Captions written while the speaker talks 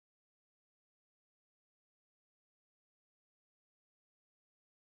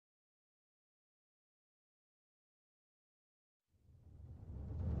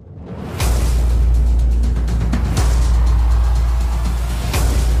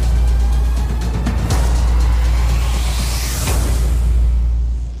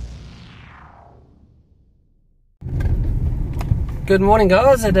Good morning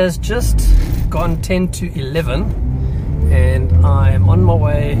guys, it has just gone 10 to 11 and I am on my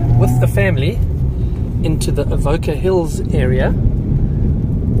way with the family into the Avoca Hills area.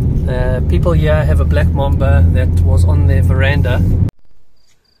 People here have a black mamba that was on their veranda.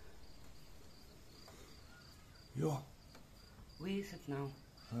 Yeah. Where is it now?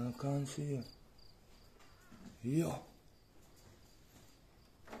 I can't see it. Yeah.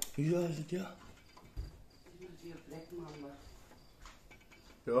 Hier is het, ja. It must be a black mamba.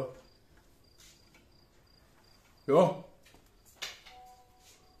 Ja. Ja.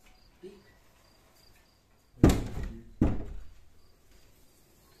 Big. The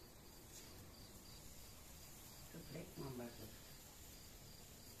black mamba.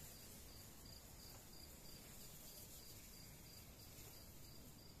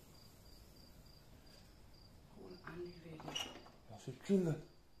 Gewoon aanleggen. Als ik killen.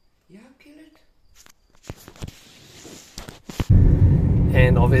 Ja, kill it.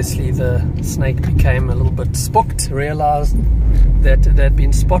 And obviously the snake became a little bit spooked, realized that it had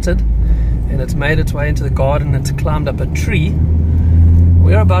been spotted, and it's made its way into the garden. It's climbed up a tree.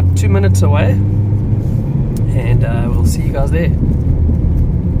 We're about 2 minutes away, and we'll see you guys there.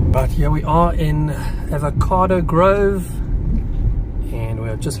 Right, here we are in Avocado Grove, and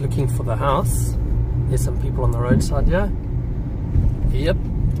we're just looking for the house. There's some people on the roadside here. Yep,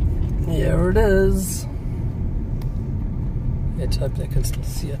 here it is. Let's hope they can still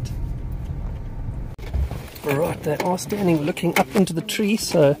see it. Right, they are standing looking up into the tree,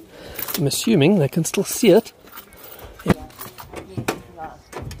 so I'm assuming they can still see it. Yep.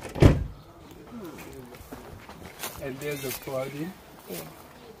 And there's a party.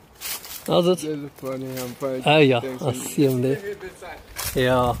 How's it? There's a party. I'm fine. Oh yeah, I see him there.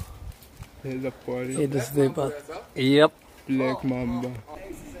 Yeah, There's a party. it is there, but yep. Black mamba.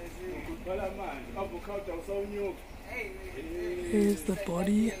 Here's the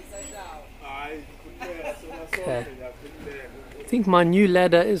body. Okay. I think my new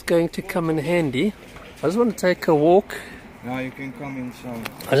ladder is going to come in handy. I just want to take a walk. Now you can come inside.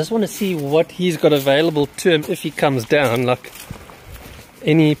 I just want to see what he's got available to him if he comes down, like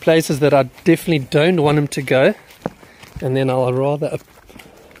any places that I definitely don't want him to go, and then I'll rather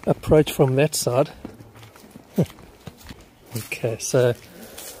approach from that side. Okay, so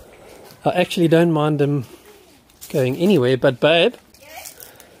I actually don't mind him going anywhere, but babe,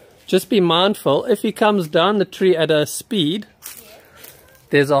 just be mindful if he comes down the tree at a speed,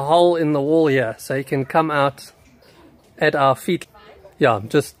 there's a hole in the wall here, so he can come out at our feet. Yeah,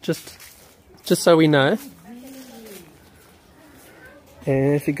 just so we know.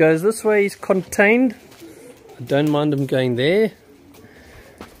 And if he goes this way, he's contained. I don't mind him going there.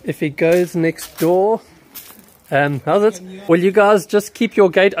 If he goes next door, how's it? Will you guys just keep your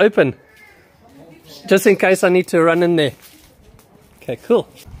gate open? Just in case I need to run in there. Okay, cool.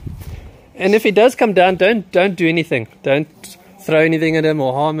 And if he does come down, don't do anything. Don't throw anything at him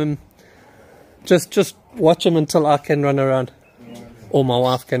or harm him. Just watch him until I can run around. Or my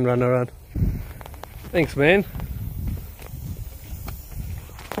wife can run around. Thanks, man.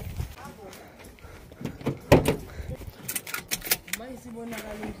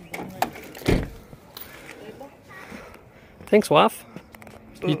 Thanks, wife.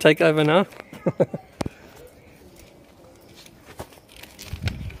 You take over now.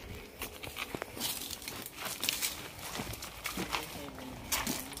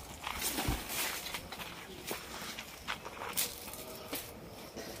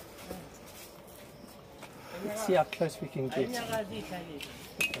 Let's see how close we can get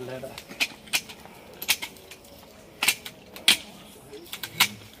with the ladder.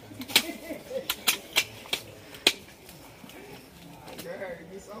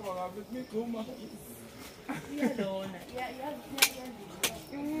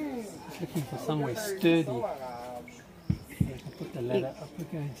 Looking for somewhere sturdy. So I can put the ladder up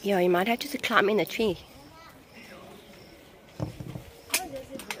against. Yeah, you might have to climb in a tree.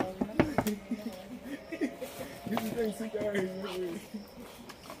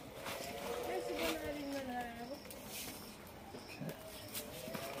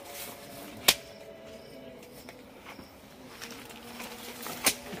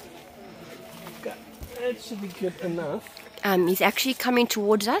 That should be good enough. He's actually coming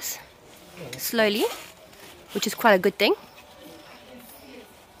towards us slowly, which is quite a good thing.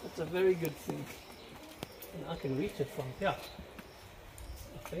 That's a very good thing. And I can reach it from here,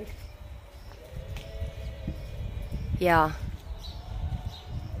 I think. Yeah.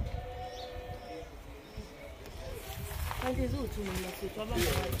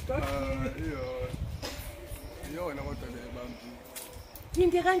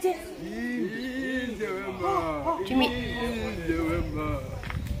 Jimmy.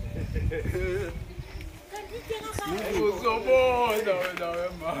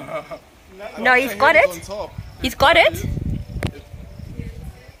 No, he's got it. He's got it.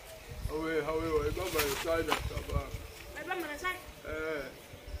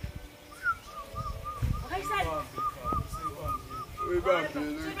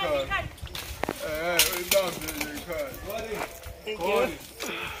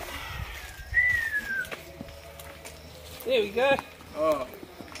 There we go. Oh,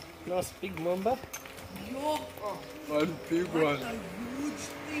 Nice big mamba. one big one.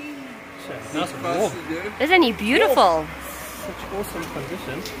 Nice and warm. Isn't he beautiful? Such awesome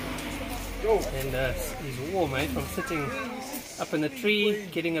condition. And he's warm, eh? From sitting up in the tree,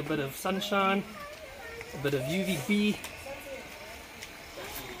 getting a bit of sunshine, a bit of UVB.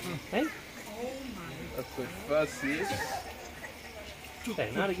 Hey? That's a fussy.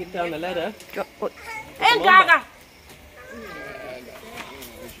 Okay, now to get down the ladder. Hey, Gaga.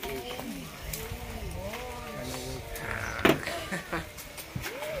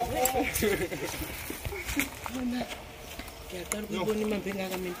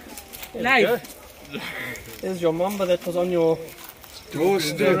 There we go. There's your mamba that was on your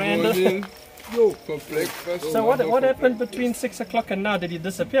veranda. For breakfast. So what happened between 6 o'clock and now? Did he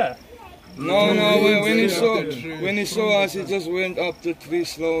disappear? No, when he saw us, he just went up the tree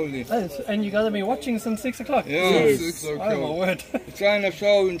slowly. Oh, and you guys have been watching since 6 o'clock? Yeah. 6 Oh my o'clock. word. Trying to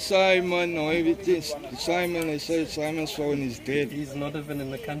show Simon or everything. Simon, I said Simon's phone is dead. He's not even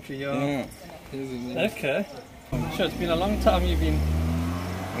in the country, yeah. Yeah. Okay. Sure, it's been a long time you've been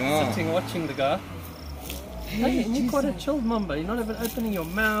sitting watching the guy. Hey, and you're quite a chilled mamba. You're not even opening your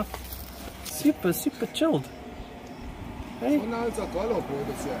mouth. Super chilled. Hey? Now it's a color board,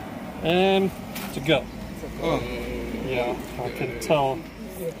 it's It's a girl. Oh. Yeah, I can tell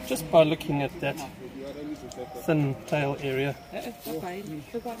just by looking at that thin tail area.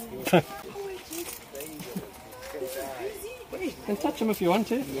 You can touch him if you want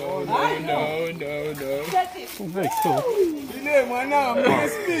to. No. He's very cool.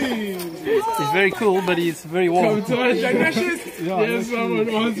 He's very cool, but he's very warm. Yes,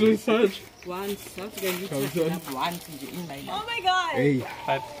 someone wants to touch. Oh my god! Hey,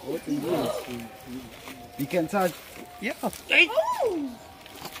 But, you can touch. yeah. A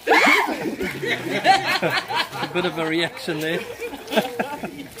bit of a reaction there.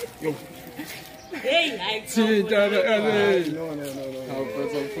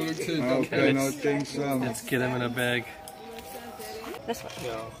 Okay, no thanks. Let's get him in a bag. This one.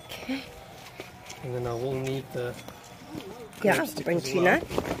 Yeah. And then I will need the Yeah, I'll bring Tina.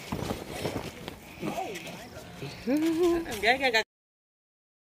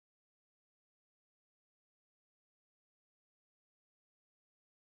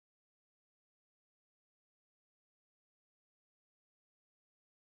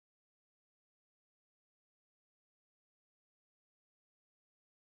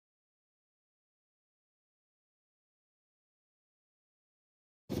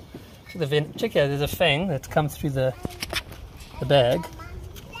 the vent. Check here, there's a fang that's come through the bag.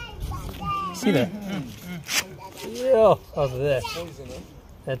 See that? Yeah, of that.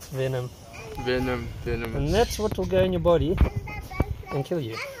 That's venom. Venom. And that's what will go in your body and kill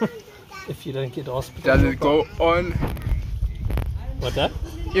you if you don't get hospital. Does it go on What that?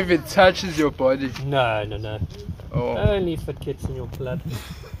 if it touches your body? No. Oh, Only if it gets in your blood.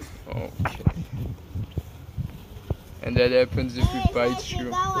 okay. And that happens if it bites you.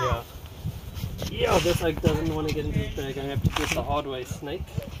 Yeah. Yeah, this egg doesn't want to get into this bag. I have to do it the hard way, snake.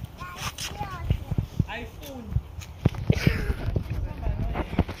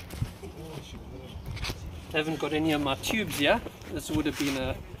 Haven't got any of my tubes here. This would have been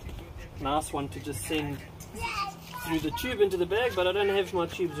a nice one to just send through the tube into the bag, but I don't have my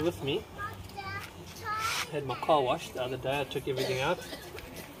tubes with me. I had my car washed the other day. I took everything out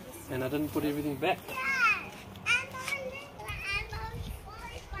and I didn't put everything back.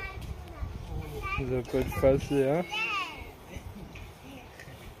 Is a bit fussy, yeah?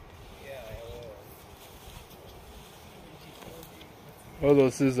 All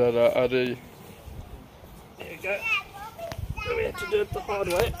those scissors are they? There you go. So we had to do it the hard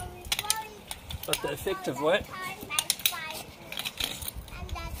way, but the effective way.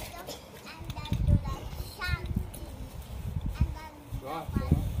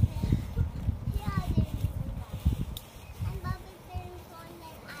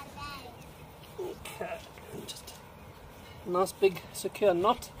 Okay, just a nice big secure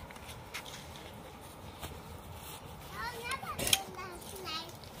knot.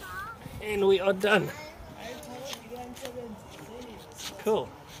 And we are done. Cool.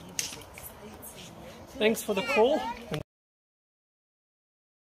 Thanks for the call.